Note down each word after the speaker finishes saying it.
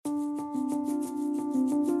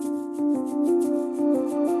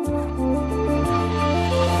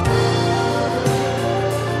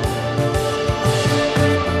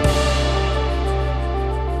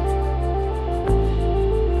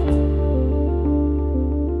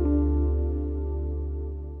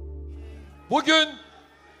Bugün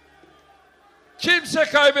kimse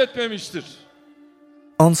kaybetmemiştir.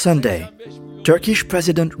 On Sunday, Turkish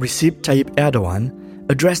President Recep Tayyip Erdoğan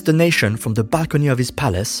addressed the nation from the balcony of his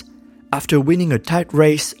palace after winning a tight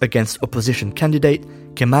race against opposition candidate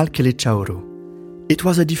Kemal Kılıçdaroğlu. It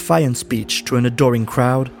was a defiant speech to an adoring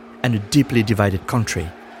crowd and a deeply divided country,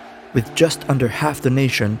 with just under half the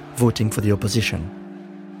nation voting for the opposition.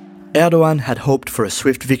 Erdoğan had hoped for a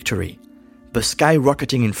swift victory, but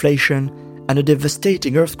skyrocketing inflation and a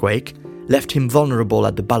devastating earthquake left him vulnerable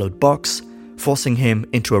at the ballot box, forcing him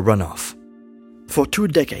into a runoff. For 2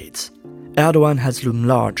 decades, Erdoğan has loomed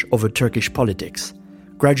large over Turkish politics,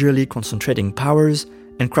 gradually concentrating powers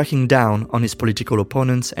and cracking down on his political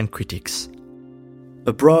opponents and critics.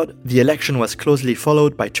 Abroad, the election was closely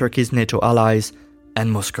followed by Turkey's NATO allies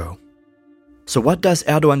and Moscow. So what does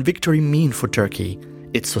Erdoğan's victory mean for Turkey,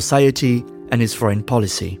 its society, and its foreign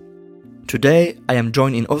policy? Today, I am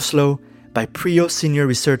joined in Oslo by PRIO senior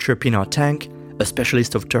researcher Pinar Tank, a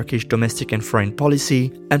specialist of Turkish domestic and foreign policy,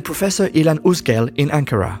 and Professor İlhan Uzgel in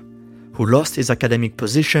Ankara, who lost his academic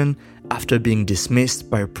position after being dismissed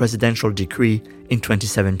by a presidential decree in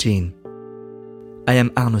 2017. I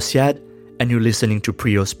am Arnaud Siad, and you're listening to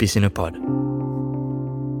PRIO's Peace in a Pod.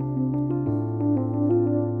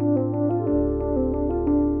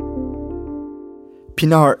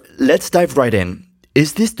 Pinar, let's dive right in.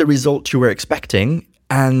 Is this the result you were expecting?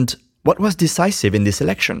 And what was decisive in this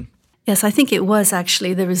election? Yes, I think it was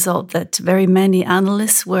actually the result that very many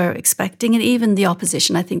analysts were expecting, and even the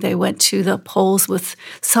opposition. I think they went to the polls with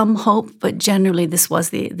some hope, but generally this was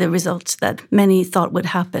the result that many thought would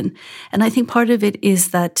happen. And I think part of it is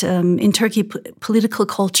that in Turkey, political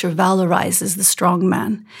culture valorizes the strong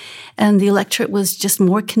man. And the electorate was just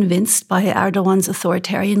more convinced by Erdoğan's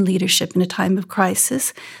authoritarian leadership in a time of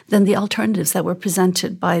crisis than the alternatives that were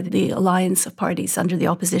presented by the alliance of parties under the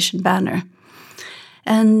opposition banner.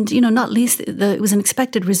 And, not least, it was an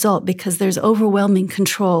expected result because there's overwhelming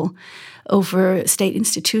control over state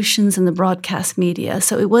institutions and the broadcast media.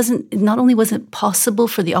 So not only was it possible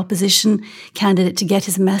for the opposition candidate to get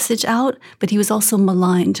his message out, but he was also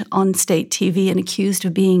maligned on state TV and accused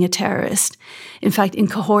of being a terrorist. In fact, in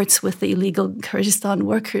cohorts with the illegal Kurdistan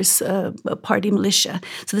Workers' Party militia.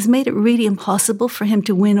 So this made it really impossible for him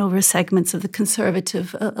to win over segments of the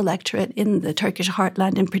conservative electorate in the Turkish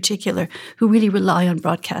heartland in particular, who really rely on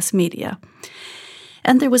broadcast media.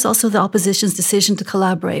 And there was also the opposition's decision to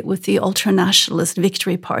collaborate with the ultra-nationalist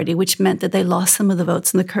Victory Party, which meant that they lost some of the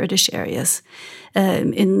votes in the Kurdish areas.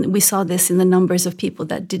 We saw this in the numbers of people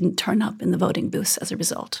that didn't turn up in the voting booths as a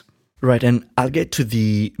result. Right, and I'll get to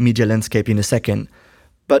the media landscape in a second.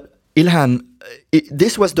 But İlhan,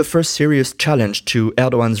 this was the first serious challenge to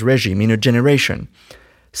Erdoğan's regime in a generation.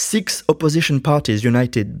 6 opposition parties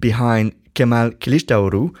united behind Kemal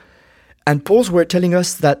Kılıçdaroğlu, and polls were telling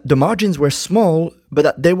us that the margins were small, but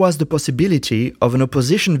that there was the possibility of an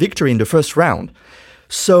opposition victory in the first round.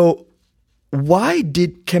 So why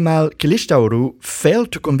did Kemal Kılıçdaroğlu fail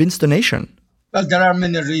to convince the nation? Well, there are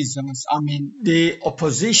many reasons. The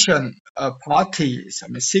opposition parties,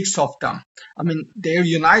 6 of them, they're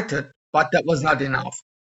united, but that was not enough.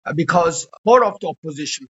 Because 4 of the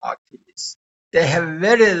opposition parties, they have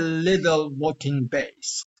very little voting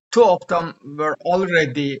base. 2 of them were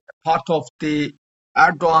already part of the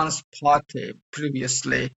Erdoğan's party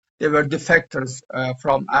previously. They were defectors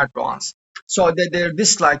from Erdoğan's. So they're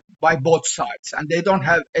disliked by both sides, and they don't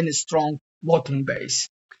have any strong voting base.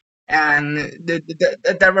 And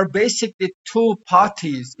there were basically 2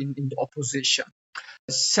 parties in the opposition.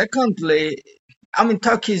 Secondly,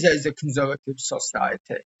 Turkey is a conservative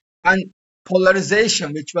society. And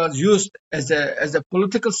polarization, which was used as a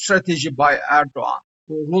political strategy by Erdoğan,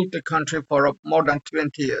 who ruled the country for more than 20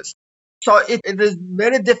 years. So it is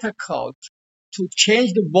very difficult to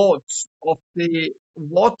change the votes of the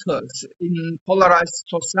voters in polarized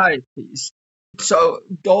societies. So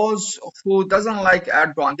those who doesn't like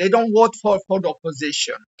Erdoğan, they don't vote for the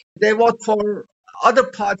opposition. They vote for other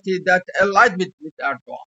party that allied with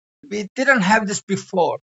Erdoğan. We didn't have this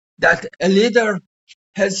before, that a leader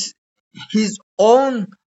has his own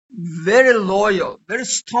very loyal, very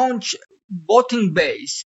staunch voting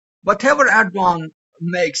base. Whatever Erdoğan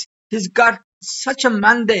makes, he's got such a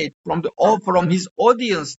mandate from his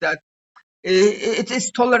audience that it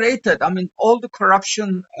is tolerated. All the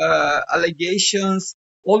corruption allegations,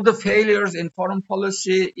 all the failures in foreign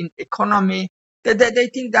policy, in economy, they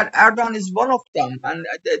think that Erdoğan is one of them, and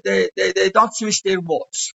they don't switch their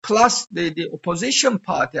votes. Plus, the opposition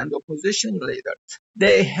party and the opposition leaders,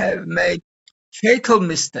 they have made fatal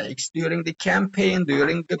mistakes during the campaign,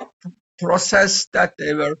 during the process, that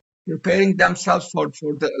they were preparing themselves for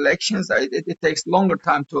the elections. It takes longer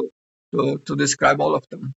time to describe all of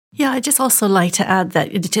them. Yeah, I just also like to add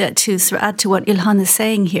that to sort of add to what Ilhan is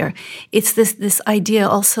saying here, it's this idea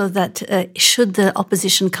also that should the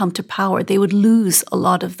opposition come to power, they would lose a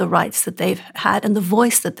lot of the rights that they've had and the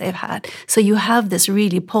voice that they've had. So you have this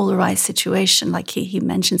really polarized situation, like he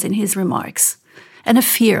mentions in his remarks, and a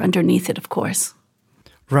fear underneath it, of course.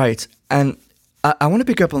 Right, and I want to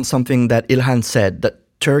pick up on something that Ilhan said, that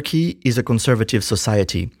Turkey is a conservative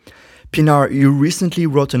society. Pinar, you recently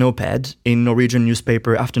wrote an op-ed in Norwegian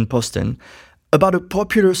newspaper Aftenposten about a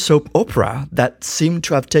popular soap opera that seemed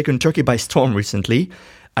to have taken Turkey by storm recently.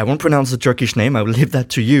 I won't pronounce the Turkish name, I will leave that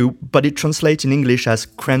to you, but it translates in English as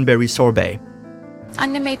Cranberry Sorbet.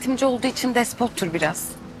 Annem eğitimci olduğu için despottur biraz.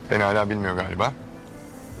 Beni hala bilmiyor galiba.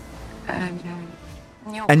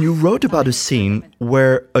 And you wrote about a scene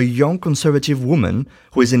where a young conservative woman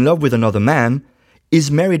who is in love with another man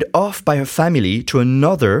is married off by her family to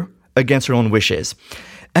another against her own wishes.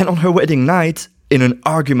 And on her wedding night, in an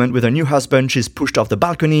argument with her new husband, she's pushed off the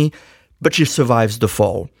balcony, but she survives the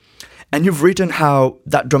fall. And you've written how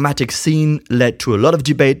that dramatic scene led to a lot of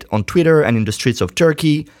debate on Twitter and in the streets of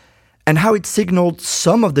Turkey, and how it signaled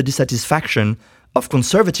some of the dissatisfaction of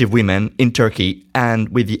conservative women in Turkey and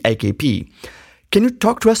with the AKP. Can you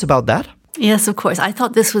talk to us about that? Yes, of course. I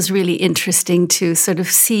thought this was really interesting to sort of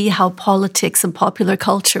see how politics and popular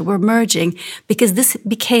culture were merging, because this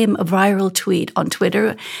became a viral tweet on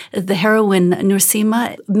Twitter. The heroine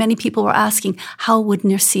Nursima, many people were asking, how would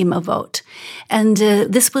Nursima vote? And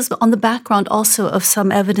this was on the background also of some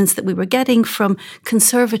evidence that we were getting from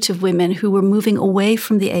conservative women who were moving away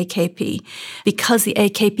from the AKP because the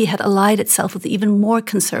AKP had allied itself with even more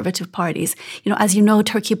conservative parties. As you know,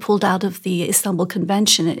 Turkey pulled out of the Istanbul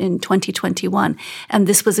Convention in 2021, and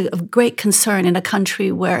this was a great concern in a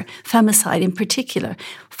country where femicide in particular,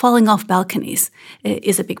 falling off balconies,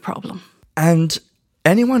 is a big problem. And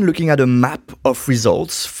anyone looking at a map of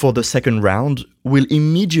results for the second round will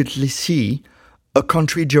immediately see a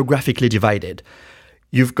country geographically divided.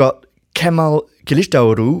 You've got Kemal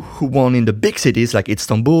Kılıçdaroğlu, who won in the big cities like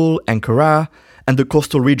Istanbul, Ankara, and the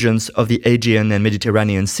coastal regions of the Aegean and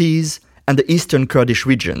Mediterranean seas, and the eastern Kurdish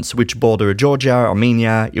regions, which border Georgia,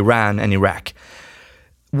 Armenia, Iran, and Iraq.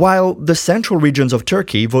 While the central regions of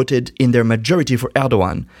Turkey voted in their majority for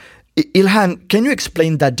Erdoğan. Ilhan, can you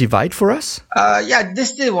explain that divide for us? Yeah,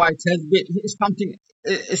 this divide has been something.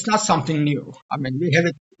 It's not something new. I mean, we have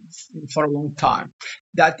it for a long time.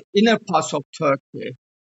 That inner parts of Turkey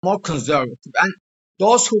more conservative, and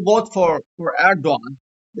those who vote for Erdoğan,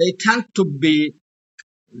 they tend to be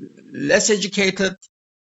less educated,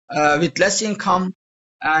 with less income,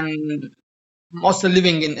 and mostly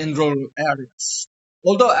living in rural areas.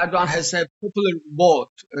 Although Erdoğan has a popular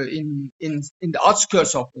vote in the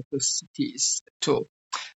outskirts of the cities too,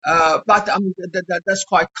 but I mean that's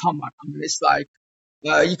quite common. I mean, it's like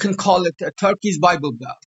you can call it Turkey's Bible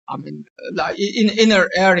Belt. I mean, like in inner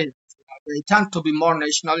areas, they tend to be more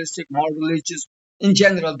nationalistic, more religious. In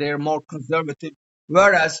general, they're more conservative,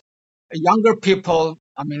 whereas younger people,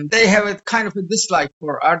 I mean, they have a kind of a dislike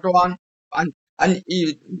for Erdoğan, and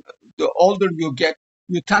the older you get,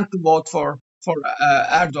 you tend to vote for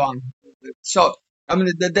Erdoğan. So, I mean,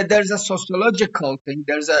 there's a sociological thing.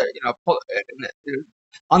 There's a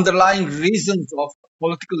underlying reasons of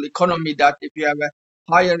political economy that if you have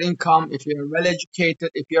a higher income, if you're well educated,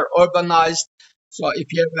 if you're urbanized, so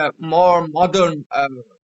if you have a more modern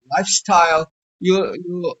lifestyle, you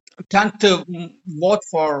tend to vote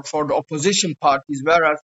for the opposition parties,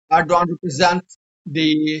 whereas Erdoğan represents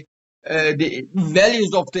the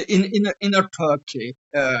values of the inner Turkey,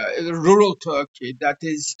 rural Turkey, that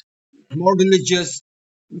is more religious,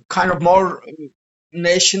 kind of more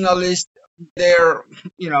nationalist. They're,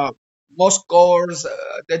 most goers,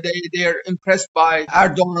 they're impressed by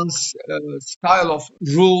Erdoğan's style of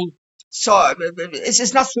rule. So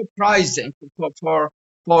it's not surprising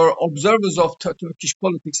for observers of Turkish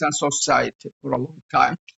politics and society for a long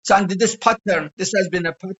time. So and this has been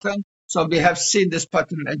a pattern. So we have seen this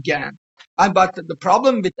pattern again. But the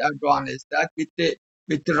problem with Erdoğan is that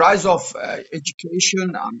with the rise of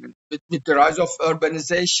education, with the rise of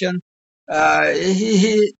urbanization,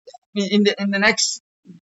 he in the next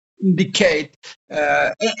decade,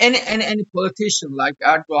 any politician like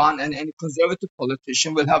Erdoğan and any conservative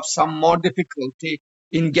politician will have some more difficulty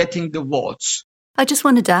in getting the votes. I just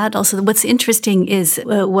wanted to add also that what's interesting is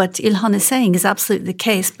what Ilhan is saying is absolutely the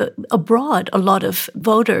case. But abroad, a lot of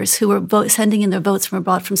voters who were sending in their votes from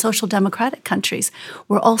abroad, from social democratic countries,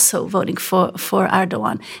 were also voting for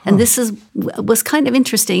Erdoğan. And this was kind of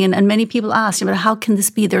interesting. And many people asked, how can this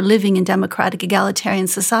be? They're living in democratic, egalitarian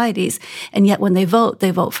societies, and yet when they vote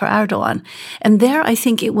for Erdoğan. And there, I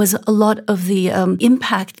think it was a lot of the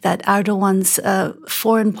impact that Erdoğan's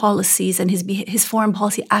foreign policies and his foreign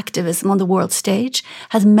policy activism on the world stage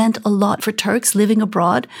has meant a lot for Turks living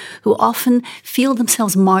abroad who often feel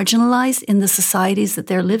themselves marginalized in the societies that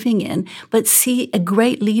they're living in, but see a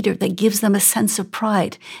great leader that gives them a sense of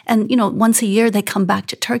pride. And, once a year they come back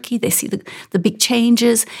to Turkey, they see the big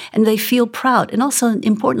changes, and they feel proud. And also,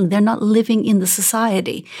 importantly, they're not living in the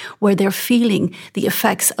society where they're feeling the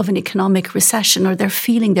effects of an economic recession or they're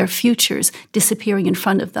feeling their futures disappearing in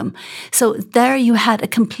front of them. So there you had a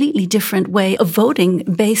completely different way of voting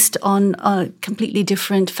based on completely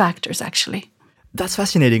different factors, actually. That's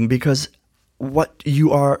fascinating because what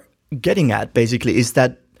you are getting at basically is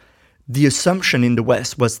that the assumption in the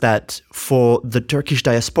West was that for the Turkish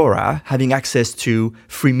diaspora, having access to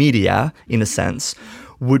free media, in a sense,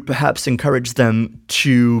 would perhaps encourage them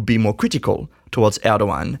to be more critical towards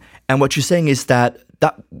Erdoğan. And what you're saying is that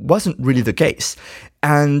that wasn't really the case.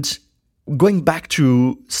 And going back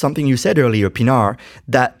to something you said earlier, Pinar,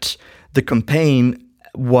 that the campaign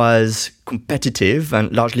was competitive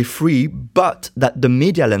and largely free, but that the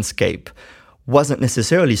media landscape wasn't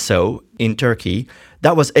necessarily so in Turkey.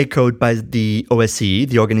 That was echoed by the OSCE,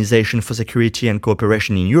 the Organization for Security and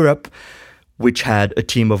Cooperation in Europe, which had a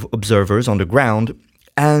team of observers on the ground.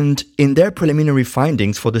 And in their preliminary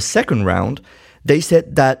findings for the second round, they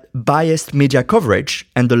said that biased media coverage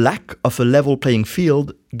and the lack of a level playing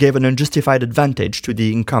field gave an unjustified advantage to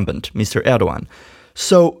the incumbent, Mr. Erdoğan.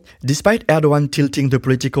 So, despite Erdoğan tilting the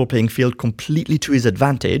political playing field completely to his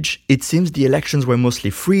advantage, it seems the elections were mostly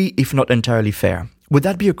free, if not entirely fair. Would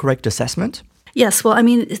that be a correct assessment? Yes, well,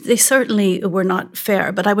 they certainly were not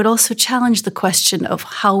fair, but I would also challenge the question of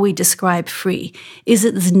how we describe free. Is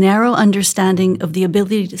it this narrow understanding of the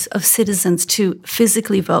ability of citizens to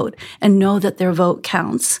physically vote and know that their vote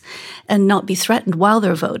counts and not be threatened while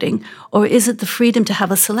they're voting? Or is it the freedom to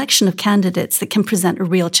have a selection of candidates that can present a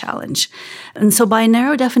real challenge? And so by a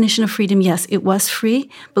narrow definition of freedom, yes, it was free,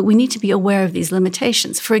 but we need to be aware of these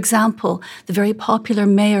limitations. For example, the very popular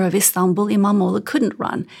mayor of Istanbul, İmamoğlu, couldn't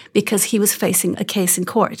run because he was facing a case in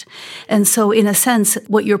court. And so in a sense,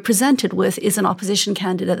 what you're presented with is an opposition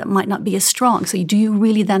candidate that might not be as strong. So do you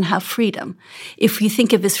really then have freedom? If you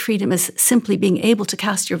think of this freedom as simply being able to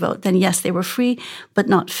cast your vote, then yes, they were free, but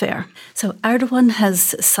not fair. So Erdoğan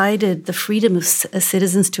has cited the freedom of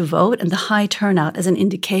citizens to vote and the high turnout as an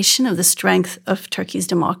indication of the strength of Turkey's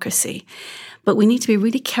democracy. But we need to be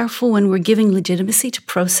really careful when we're giving legitimacy to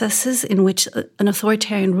processes in which an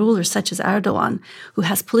authoritarian ruler such as Erdoğan, who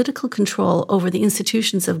has political control over the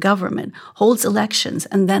institutions of government, holds elections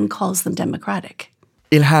and then calls them democratic.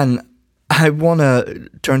 Ilhan, I want to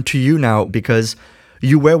turn to you now because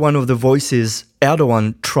you were one of the voices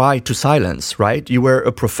Erdoğan tried to silence, right? You were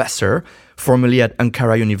a professor, formerly at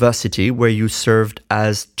Ankara University, where you served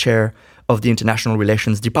as chair of the International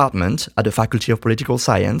Relations Department at the Faculty of Political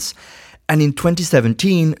Science. And in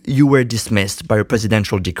 2017, you were dismissed by a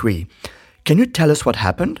presidential decree. Can you tell us what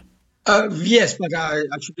happened? Yes, but I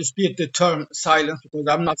should dispute the term silence because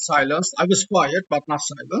I'm not silenced. I was quiet, but not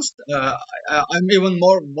silenced. I'm even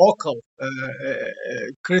more vocal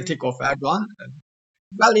critic of Erdoğan.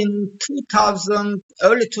 Well, in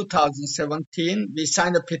early 2017, we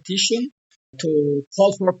signed a petition to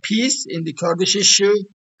call for peace in the Kurdish issue,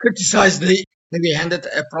 criticize the heavy-handed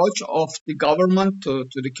approach of the government to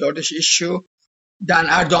the Kurdish issue. Then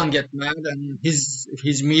Erdoğan get mad, and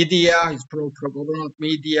his media, his pro-government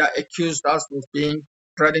media, accused us of being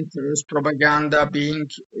spreading terrorist propaganda, being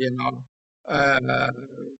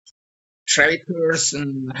traitors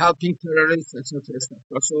and helping terrorists, etc., etc.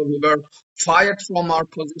 So we were fired from our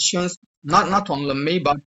positions. Not only me,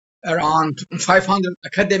 but around 500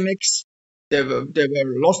 academics. They were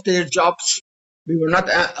lost their jobs. We were not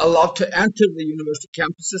allowed to enter the university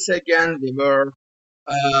campuses again. We were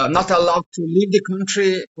not allowed to leave the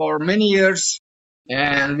country for many years,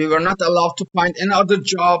 and we were not allowed to find any other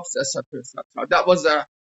jobs, etc., etc. That was a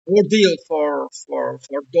ordeal for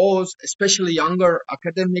those, especially younger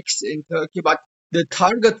academics in Turkey. But the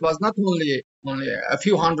target was not only a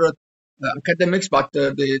few hundred academics, but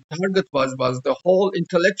the target was the whole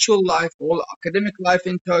intellectual life, whole academic life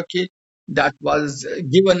in Turkey. That was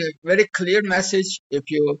given a very clear message: if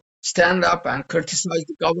you stand up and criticize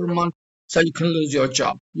the government, so you can lose your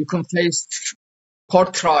job. You can face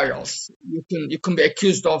court trials. You can be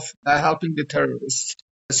accused of helping the terrorists.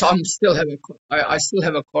 So I still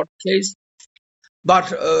have a court case,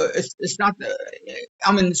 but it's not.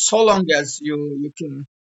 I mean, so long as you can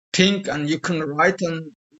think and you can write,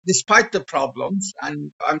 and despite the problems,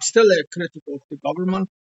 and I'm still a critic of the government.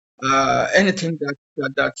 Anything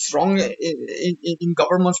that's wrong in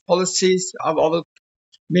government's policies, I will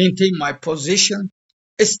maintain my position.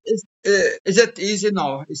 Is it easy?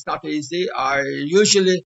 No, it's not easy. I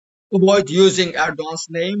usually avoid using Erdogan's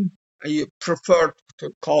name. I prefer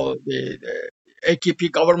to call the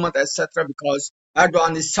AKP government, etc., because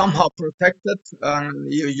Erdogan is somehow protected, and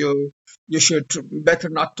you should better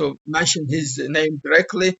not to mention his name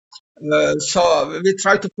directly. So we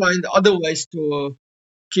try to find other ways to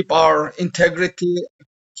keep our integrity,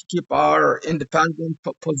 keep our independent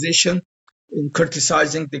position in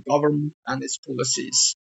criticizing the government and its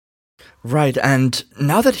policies. Right, and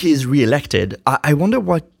now that he is re-elected, I wonder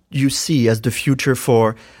what you see as the future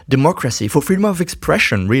for democracy, for freedom of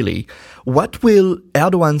expression, really. What will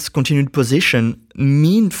Erdogan's continued position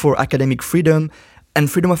mean for academic freedom and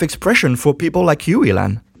freedom of expression for people like you,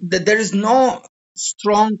 Ilan? There is no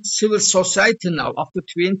strong civil society now after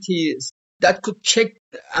 20 years that could check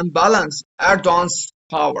and balance Erdogan's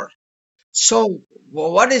power. So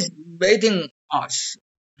what is awaiting us?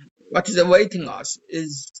 What is awaiting us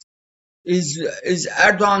is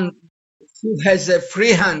Erdogan, who has a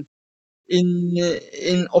free hand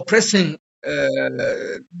in oppressing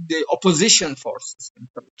the opposition forces in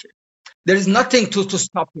Turkey. There is nothing to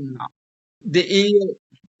stop him now. The EU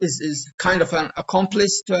is kind of an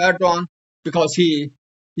accomplice to Erdogan because he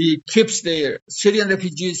keeps the Syrian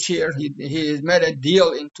refugees here. He made a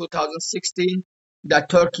deal in 2016 that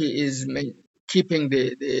Turkey is keeping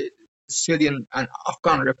the Syrian and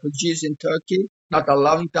Afghan refugees in Turkey, not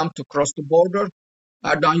allowing them to cross the border.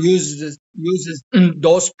 Erdogan uses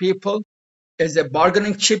those people as a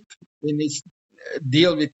bargaining chip in his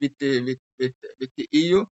deal with the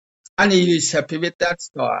EU, and EU is happy with that.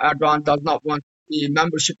 So Erdogan does not want the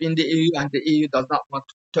membership in the EU, and the EU does not want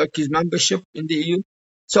Turkey's membership in the EU.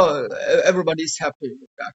 So everybody is happy with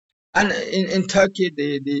that. And in Turkey,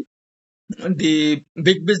 the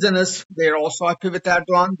big business, they're also happy with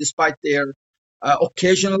Erdogan, despite their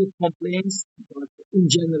occasional complaints. But in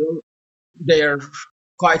general, they're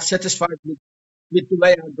quite satisfied with the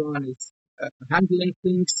way Erdogan is handling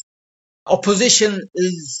things. Opposition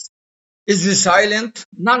is resilient,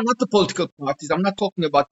 not the political parties. I'm not talking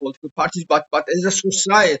about political parties, but as a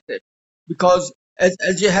society, because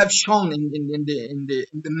as you have shown in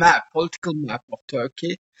the map, political map of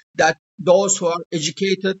Turkey, that those who are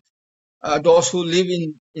educated, those who live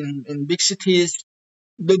in big cities,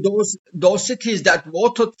 those cities that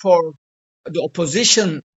voted for the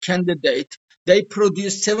opposition candidate, they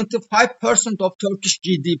produce 75% of Turkish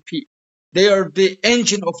GDP. They are the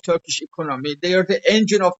engine of Turkish economy. They are the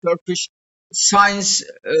engine of Turkish science,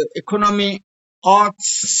 economy,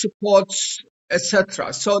 arts, sports,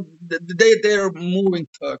 etc. So they are moving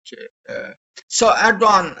Turkey. So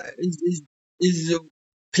Erdogan is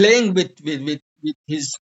playing with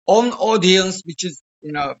his own audience, which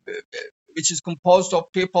is composed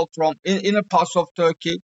of people from inner parts of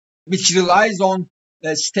Turkey, which relies on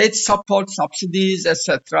state support, subsidies,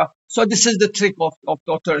 etc. So this is the trick of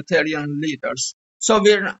authoritarian leaders. So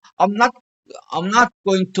I'm not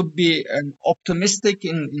going to be optimistic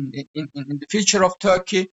in the future of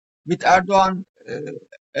Turkey with Erdogan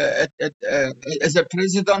as a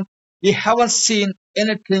president. We haven't seen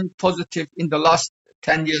anything positive in the last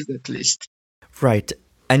 10 years at least. Right.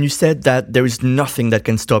 And you said that there is nothing that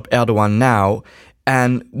can stop Erdogan now.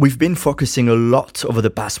 And we've been focusing a lot over the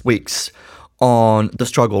past weeks on the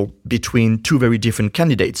struggle between two very different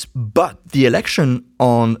candidates. But the election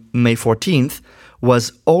on May 14th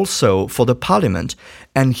was also for the parliament.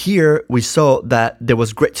 And here we saw that there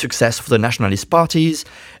was great success for the nationalist parties.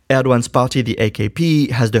 Erdogan's party, the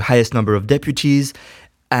AKP, has the highest number of deputies.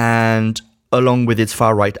 And along with its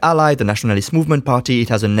far-right ally, the Nationalist Movement Party, it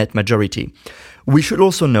has a net majority. We should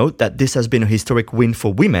also note that this has been a historic win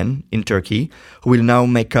for women in Turkey, who will now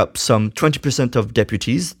make up some 20% of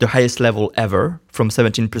deputies, the highest level ever, from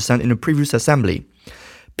 17% in a previous assembly.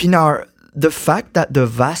 Pinar, the fact that the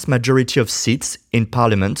vast majority of seats in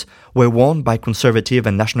parliament were won by conservative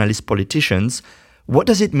and nationalist politicians, what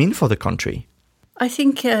does it mean for the country? I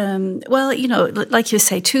think, like you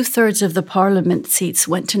say, 2/3 of the parliament seats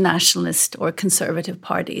went to nationalist or conservative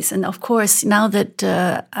parties. And of course, now that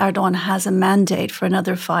Erdogan has a mandate for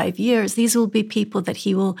another 5 years, these will be people that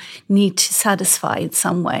he will need to satisfy in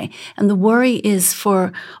some way. And the worry is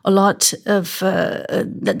for a lot of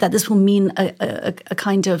that this will mean a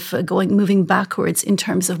kind of moving backwards in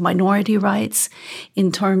terms of minority rights,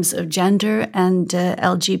 in terms of gender and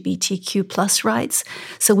LGBTQ plus rights.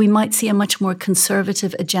 So we might see a much more conservative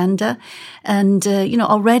agenda. And,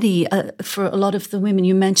 already for a lot of the women,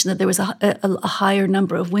 you mentioned that there was a higher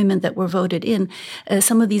number of women that were voted in.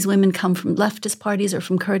 Some of these women come from leftist parties or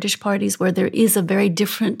from Kurdish parties where there is a very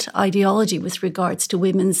different ideology with regards to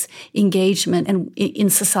women's engagement and in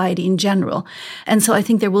society in general. And so I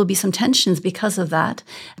think there will be some tensions because of that.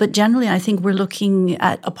 But generally, I think we're looking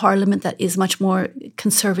at a parliament that is much more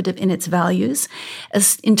conservative in its values.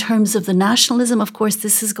 As in terms of the nationalism, of course,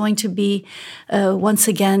 this is going to be once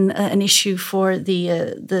again an issue for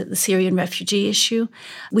the Syrian refugee issue.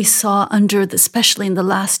 We saw especially in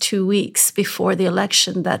the last 2 weeks before the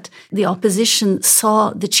election, that the opposition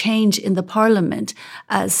saw the change in the parliament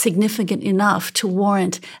as significant enough to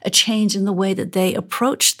warrant a change in the way that they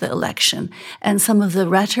approached the election. And some of the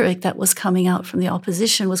rhetoric that was coming out from the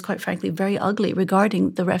opposition was, quite frankly, very ugly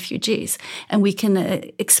regarding the refugees. And we can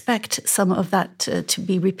expect some of that to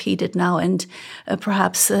be repeated now, and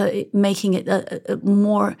perhaps making it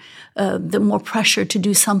the more pressure to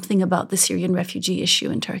do something about the Syrian refugee issue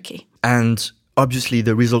in Turkey. And obviously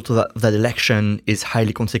the result of that election is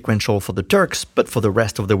highly consequential for the Turks, but for the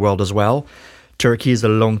rest of the world as well. Turkey is a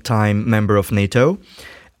long-time member of NATO,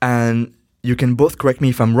 and you can both correct me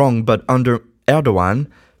if I'm wrong, but under Erdogan,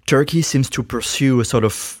 Turkey seems to pursue a sort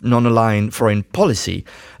of non-aligned foreign policy.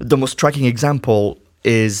 The most striking example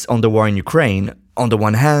is on the war in Ukraine. On the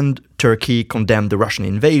one hand, Turkey condemned the Russian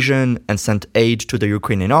invasion and sent aid to the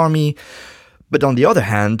Ukrainian army. But on the other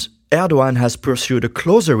hand, Erdogan has pursued a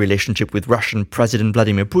closer relationship with Russian President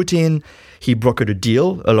Vladimir Putin. He brokered a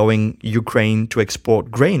deal allowing Ukraine to export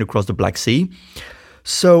grain across the Black Sea.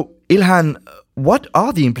 So, Ilhan, what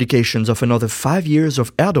are the implications of another 5 years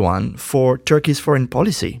of Erdogan for Turkey's foreign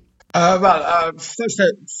policy? First,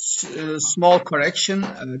 a small correction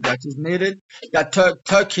that is needed. That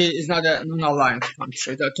Turkey is not a non-aligned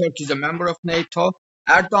country. That Turkey is a member of NATO.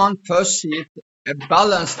 Erdogan perceived a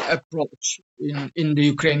balanced approach in the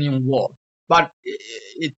Ukrainian war, but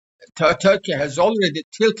Turkey has already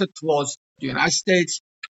tilted towards the United States.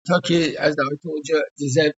 Turkey, as I told you,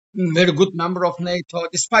 is a very good member of NATO,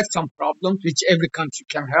 despite some problems which every country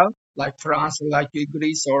can have, like France, like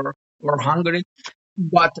Greece or Hungary.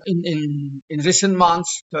 But in recent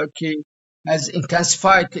months, Turkey has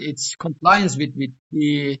intensified its compliance with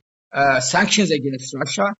the sanctions against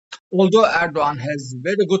Russia. Although Erdogan has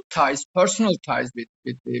very good ties, personal ties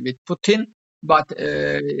with Putin, but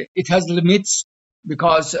it has limits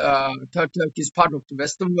because Turkey is part of the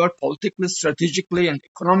Western world politically, strategically, and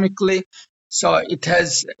economically. So it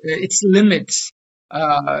has its limits,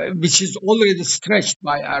 which is already stretched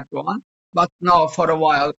by Erdogan. But now, for a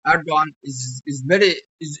while, Erdogan is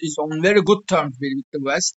on very good terms with the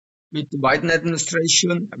West, with the Biden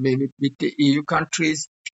administration, with the EU countries.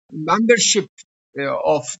 Membership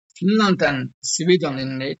of Finland and Sweden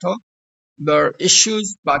in NATO were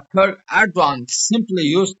issues, but Erdogan simply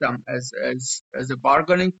used them as a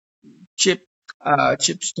bargaining chip.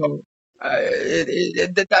 So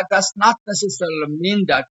that does not necessarily mean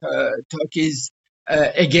that Turkey is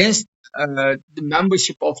against the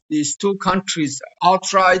membership of these two countries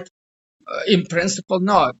outright. In principle,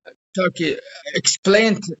 no. Turkey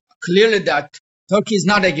explained clearly that Turkey is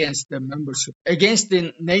not against the membership, against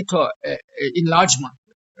the NATO enlargement.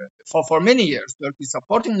 For many years, Turkey is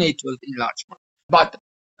supporting NATO's enlargement. But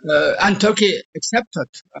and Turkey accepted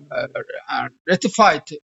and ratified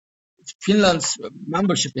Finland's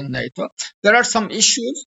membership in NATO. There are some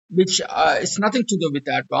issues which it's nothing to do with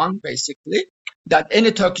Erdogan, basically, that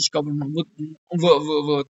any Turkish government would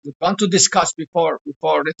want to discuss before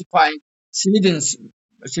ratifying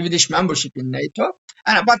Swedish membership in NATO.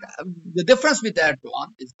 But the difference with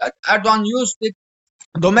Erdogan is that Erdogan used it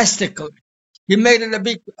domestically. He made it a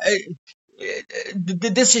big.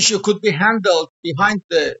 This issue could be handled behind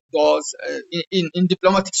the doors in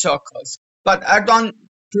diplomatic circles, but Erdogan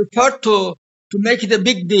preferred to make it a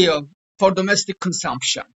big deal for domestic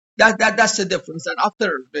consumption. That's the difference. And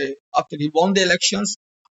after he won the elections,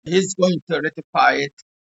 he's going to ratify it,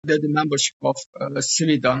 the membership of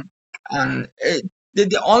Sweden. And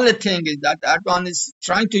the only thing is that Erdogan is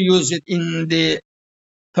trying to use it in the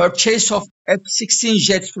purchase of F-16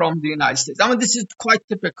 jets from the United States. I mean, this is quite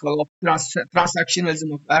typical of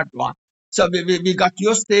transactionalism of Erdogan. So we got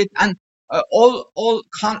used to it, and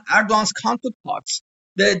Erdogan's counterparts,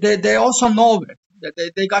 they also know it.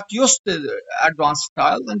 They got used to the Erdogan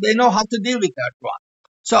style, and they know how to deal with Erdogan.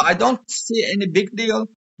 So I don't see any big deal.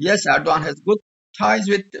 Yes, Erdogan has good ties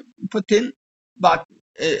with Putin, but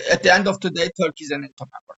at the end of the day, Turkey is a NATO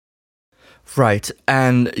member. Right.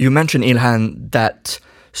 And you mentioned, Ilhan, that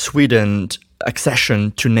Sweden's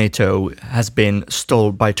accession to NATO has been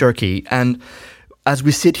stalled by Turkey. And as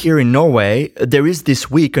we sit here in Norway, there is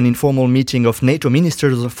this week an informal meeting of NATO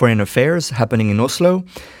ministers of foreign affairs happening in Oslo.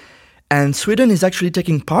 And Sweden is actually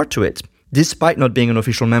taking part to it, despite not being an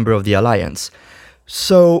official member of the alliance.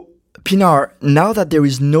 So, Pinar, now that there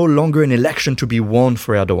is no longer an election to be won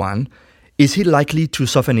for Erdogan, is he likely to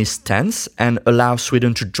soften his stance and allow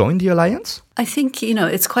Sweden to join the alliance? I think,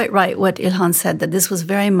 it's quite right what Ilhan said, that this was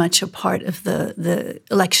very much a part of the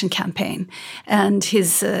election campaign, and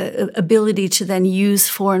his ability to then use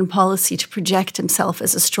foreign policy to project himself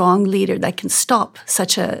as a strong leader that can stop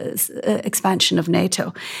such a expansion of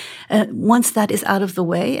NATO. Once that is out of the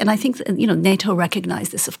way, and I think, NATO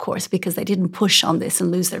recognized this, of course, because they didn't push on this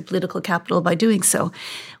and lose their political capital by doing so.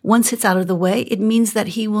 Once it's out of the way, it means that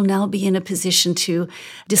he will now be in a position to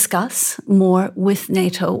discuss more with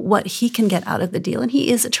NATO what he can get out of the deal. And he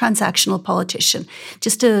is a transactional politician.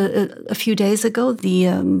 Just a few days ago, the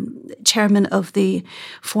chairman of the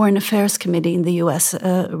Foreign Affairs Committee in the U.S.,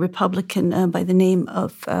 a Republican by the name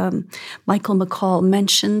of Michael McCall,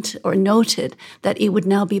 mentioned or noted that it would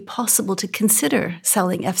now be possible to consider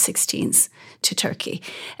selling F-16s to Turkey.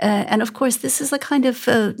 And of course, this is a kind of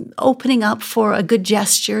opening up for a good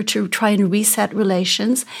gesture to try and reset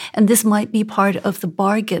relations. And this might be part of the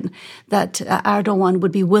bargain that Erdogan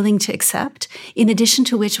would be willing to accept. In addition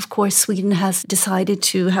to which, of course, Sweden has decided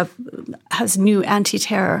to has new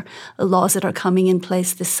anti-terror laws that are coming in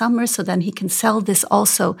place this summer. So then he can sell this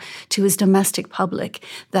also to his domestic public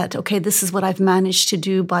that, okay, this is what I've managed to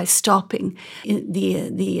do by stopping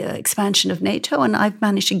the expansion of NATO, and I've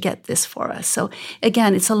managed to get this for us. So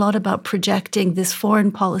again, it's a lot about projecting this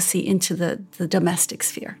foreign policy into the domestic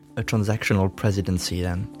sphere. A transactional presidency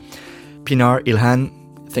then. Pinar, Ilhan,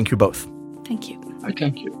 thank you both. Thank you.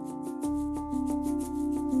 Thank you.